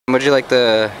Would you like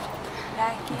the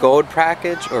Package. gold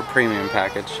package or premium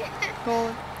package?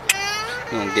 Gold.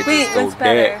 You gonna get Wait, this gold what's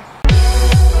better? bag.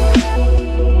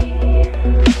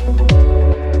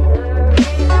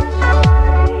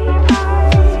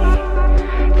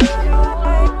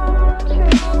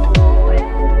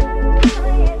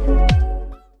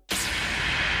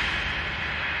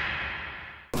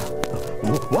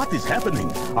 What is happening?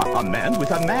 A man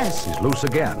with a mask. He's loose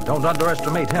again. Don't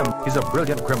underestimate him. He's a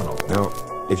brilliant criminal. Now,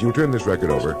 if you turn this record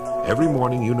over, every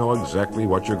morning you know exactly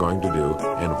what you're going to do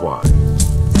and why.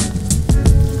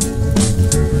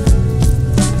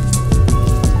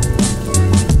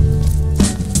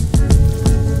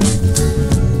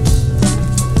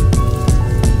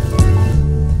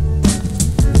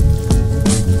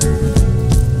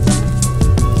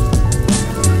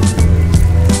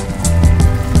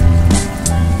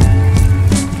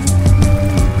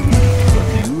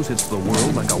 Hits the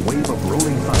world like a wave of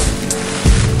rolling thunder.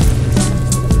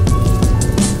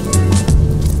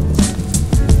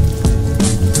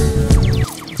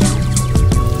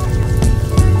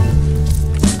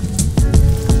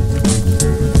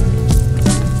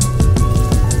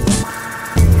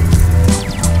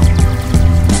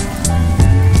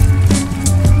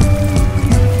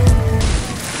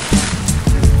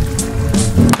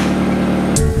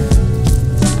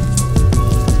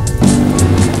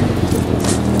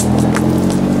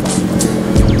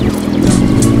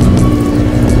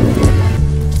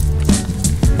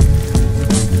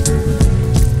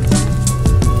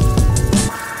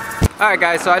 Alright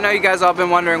guys, so I know you guys all been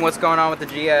wondering what's going on with the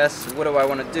GS. What do I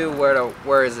want to do?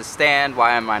 Where is it stand?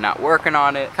 Why am I not working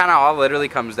on it? Kind of all literally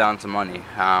comes down to money.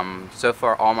 So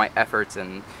far all my efforts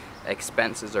and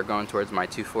expenses are going towards my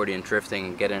 240 and drifting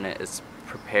and getting it as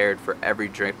prepared for every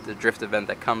drift event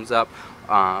that comes up.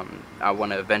 I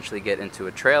want to eventually get into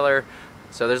a trailer.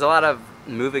 So there's a lot of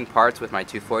moving parts with my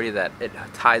 240 that it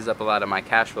ties up a lot of my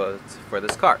cash flow for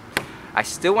this car. I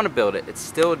still want to build it. It's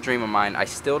still a dream of mine. I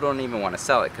still don't even want to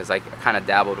sell it because I kind of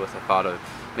dabbled with the thought of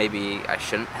maybe I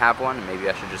shouldn't have one. Maybe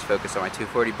I should just focus on my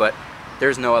 240. But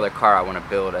there's no other car I want to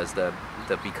build as the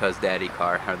Because Daddy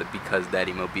car or the Because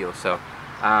Daddy mobile. So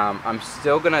I'm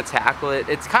still gonna tackle it.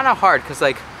 It's kind of hard because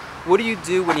like, what do you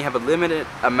do when you have a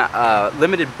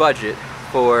limited budget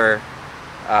for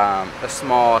a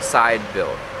small side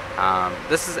build?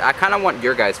 I kind of want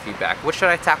your guys' feedback. What should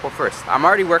I tackle first? I'm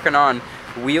already working on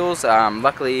wheels.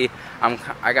 Luckily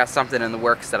I got something in the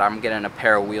works that I'm getting a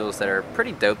pair of wheels that are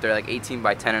pretty dope. They're like 18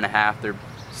 by 10.5. They're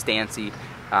stancy,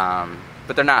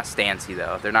 but they're not stancy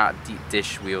though. They're not deep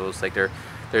dish wheels. Like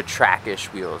they're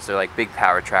track-ish wheels. They're like big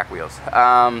power track wheels.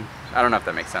 I don't know if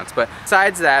that makes sense, but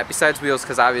besides wheels,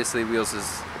 because obviously wheels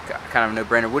is kind of a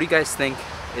no-brainer, what do you guys think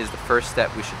is the first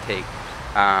step we should take?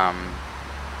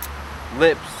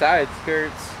 Lips, side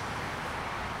skirts,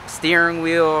 steering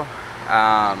wheel,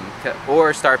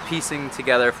 or start piecing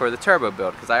together for the turbo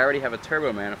build, because I already have a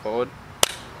turbo manifold.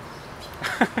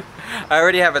 I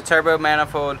already have a turbo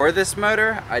manifold for this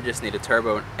motor. I just need a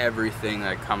turbo and everything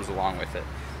that comes along with it.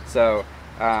 So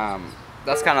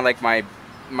that's kind of like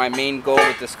my main goal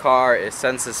with this car is,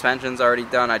 since suspension's already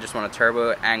done, I just want a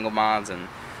turbo, angle mods, and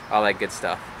all that good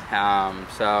stuff.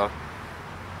 So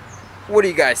what do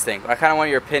you guys think? I kind of want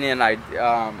your opinion. I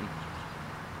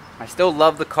still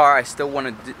love the car. I still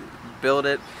want to build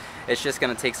it. It's just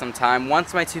going to take some time.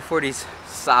 Once my 240's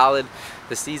solid,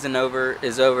 the season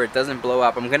is over, it doesn't blow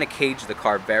up, I'm going to cage the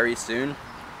car very soon.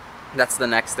 That's the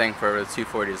next thing for the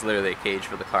 240, is literally a cage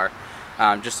for the car.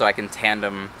 Just so I can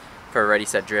tandem for a Ready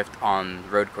Set Drift on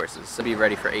road courses. So be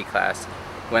ready for A-Class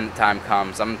when the time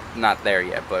comes. I'm not there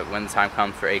yet, but when the time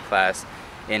comes for A-Class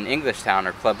in Englishtown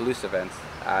or Club Loose events,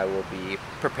 I will be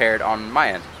prepared on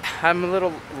my end. I'm a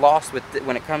little lost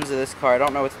when it comes to this car. I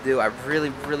don't know what to do. I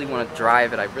really want to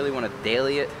drive it. I really want to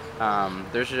daily it. I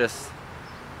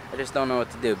just don't know what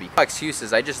to do.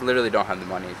 Excuses. I just literally don't have the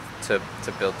money to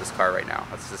build this car right now.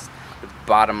 That's just the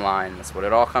bottom line. That's what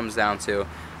it all comes down to.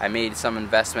 I made some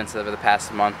investments over the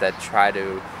past month that try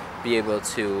to be able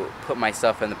to put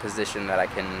myself in the position that I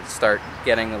can start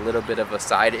getting a little bit of a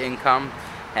side income,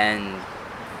 and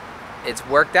it's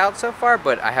worked out so far,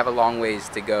 but I have a long ways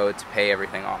to go to pay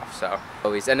everything off. So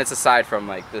and it's aside from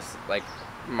like this, like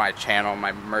my channel,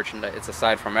 my merchandise, it's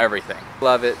aside from everything.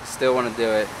 Love it, still want to do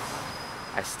it.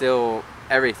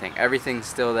 Everything's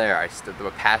still there.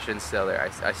 The passion's still there.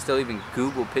 I still even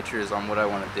Google pictures on what I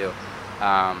want to do.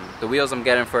 The wheels I'm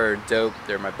getting for are dope.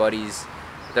 They're my buddies.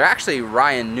 They're actually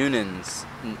Ryan Noonan's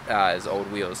his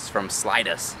old wheels from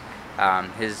Slidus.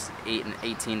 His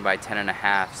 18 by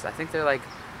 10.5s. I think they're like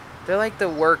the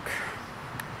work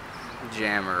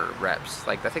jammer reps.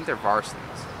 Like I think they're Varsons.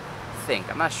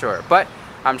 I'm not sure, but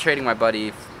I'm trading my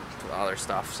buddy for other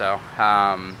stuff. So,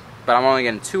 but I'm only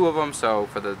getting 2 of them. So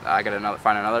I gotta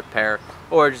find another pair,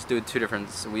 or just do 2 different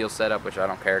wheel setup, which I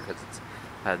don't care because it's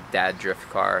a dad drift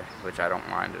car, which I don't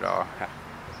mind at all.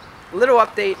 Little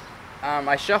update.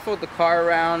 I shuffled the car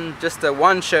around just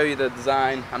to show you the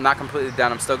design. I'm not completely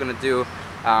done. I'm still gonna do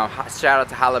shout out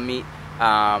to Halamit.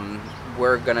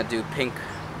 We're gonna do pink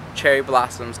cherry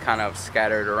blossoms kind of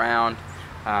scattered around,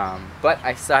 but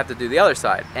I still have to do the other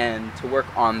side, and to work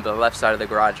on the left side of the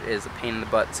garage is a pain in the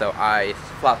butt, so I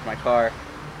flopped my car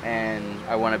and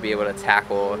I want to be able to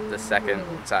tackle the second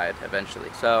side eventually.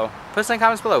 So put us in the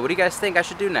comments below, what do you guys think I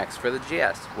should do next for the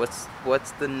GS?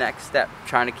 What's the next step? I'm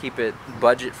trying to keep it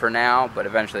budget for now, but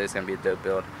eventually it's gonna be a dope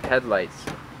build. Headlights,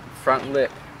 front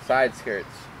lip, side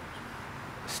skirts,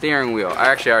 steering wheel. I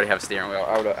actually already have a steering wheel.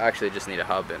 I would actually just need a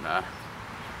hub and a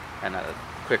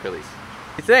quick release.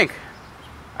 What do you think?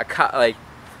 I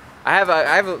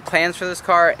have plans for this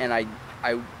car, and I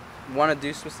want to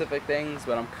do specific things,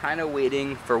 but I'm kind of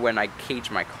waiting for when I cage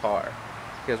my car,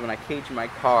 because when I cage my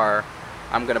car,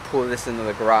 I'm gonna pull this into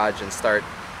the garage and start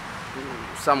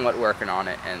somewhat working on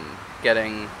it and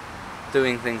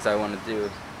doing things I want to do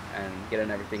and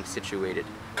getting everything situated.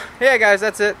 Yeah, guys,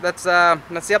 that's it. That's the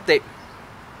update.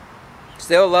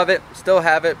 Still love it, still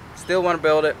have it, still want to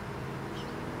build it,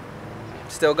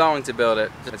 still going to build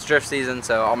it. It's drift season,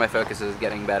 so all my focus is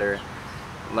getting better,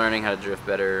 learning how to drift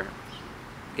better,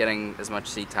 getting as much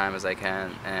seat time as I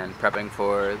can, and prepping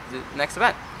for the next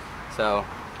event. So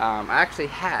I actually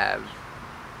have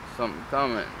something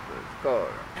coming for this car.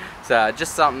 So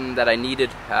just something that I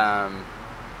needed.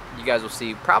 You guys will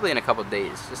see probably in a couple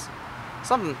days. Just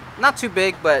something not too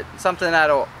big, but something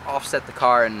that'll offset the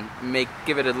car and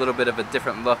give it a little bit of a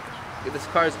different look. This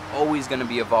car is always going to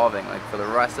be evolving, like for the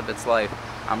rest of its life.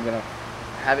 I'm going to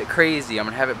have it crazy, I'm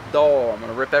going to have it dull, I'm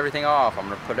going to rip everything off, I'm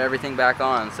going to put everything back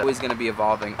on. So always going to be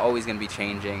evolving, always going to be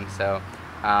changing. So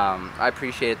I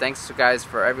appreciate it. Thanks guys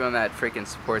for everyone that freaking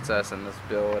supports us in this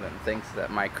build and thinks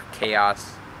that my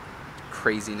chaos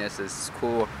craziness is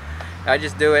cool. I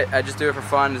just do it for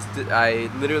fun.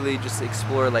 I literally just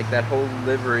explore, like that whole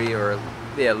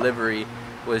livery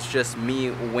was just me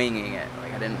winging it.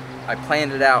 Like I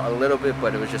planned it out a little bit,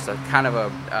 but it was just a kind of a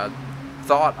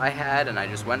thought I had, and I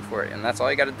just went for it. And that's all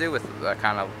you got to do with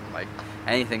kind of like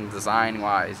anything design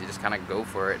wise. You just kind of go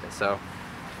for it. So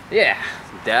yeah,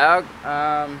 dog.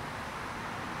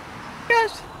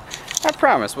 Guys, I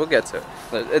promise we'll get to it.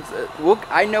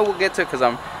 I know we'll get to it because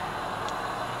I'm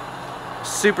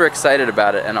super excited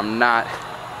about it, and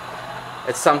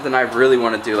it's something I really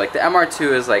want to do. Like the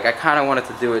MR2 is like, I kind of wanted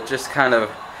to do it just kind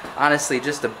of honestly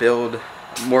just to build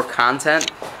more content,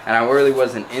 and I really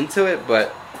wasn't into it,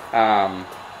 but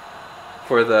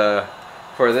for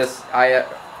this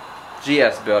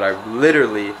GS build, I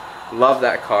literally love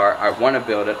that car. I want to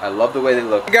build it. I love the way they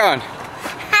look. Where you going?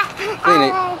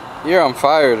 You're on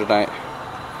fire tonight.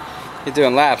 You're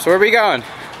doing laps. Where are we going?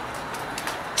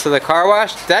 To the car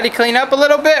wash? Daddy clean up a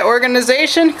little bit?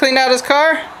 Organization? Clean out his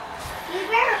car? You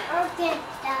better organize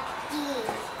these.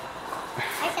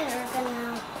 I can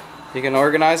organize. You can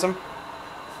organize them?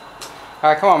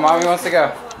 Alright, come on, Mommy wants to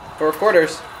go. 4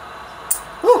 quarters.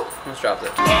 Whew, almost dropped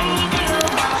it.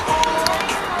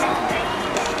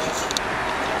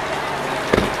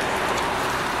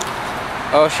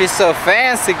 Oh, she's so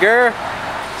fancy, girl.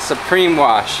 Supreme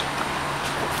wash.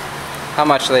 How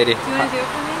much, lady? Do you want to do it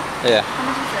for me? Yeah. How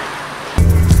much is it?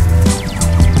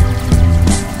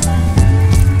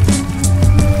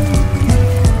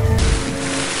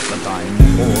 Sometime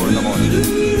 4 in the morning.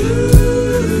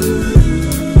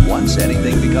 Once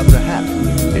anything becomes a habit,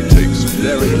 it takes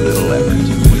very little effort.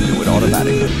 We do it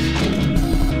automatically.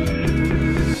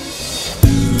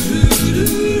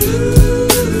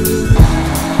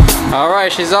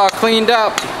 Alright, she's all cleaned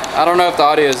up. I don't know if the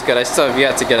audio is good. I still have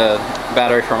yet to get a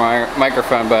battery for my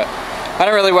microphone, but I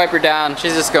don't really wipe her down.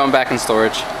 She's just going back in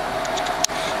storage.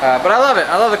 But I love it.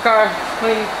 I love the car.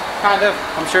 Clean, kind of.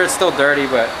 I'm sure it's still dirty,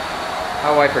 but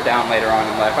I'll wipe her down later on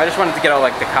in life. I just wanted to get all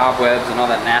like the cobwebs and all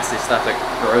that nasty stuff that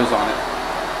grows on it.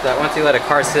 That once you let a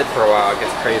car sit for a while, it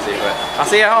gets crazy. But I'll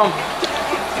see you at home.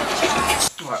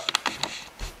 What?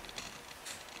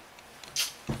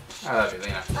 I love you,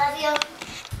 Lena. Love you.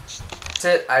 That's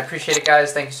it. I appreciate it,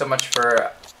 guys. Thank you so much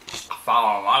for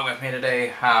following along with me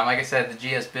today. Like I said, the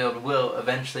GS build will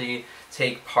eventually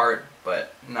take part,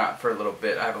 but not for a little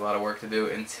bit. I have a lot of work to do.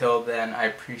 Until then, I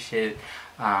appreciate it.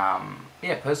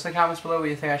 Yeah, post in the comments below what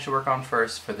you think I should work on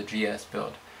first for the GS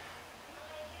build.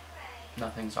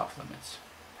 Nothing's off limits.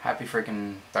 Happy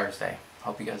freaking Thursday.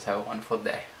 Hope you guys have a wonderful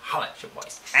day. Holla at your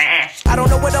boys. I don't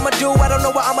know what I'ma do, I don't know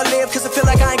where I'ma live, cause I feel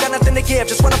like I ain't got nothing to give.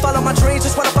 Just wanna follow my dreams,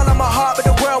 just wanna follow my heart, but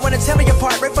the world wanna tear me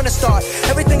apart right from the start.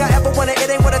 Everything I ever wanted, it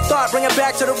ain't what I thought. Bring it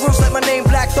back to the roots, like my name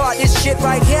Black Thought. This shit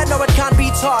right here, no, it can't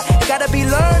be taught. It gotta be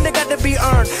learned, it gotta be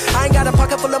earned. I ain't got a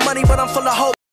pocket full of money, but I'm full of hope.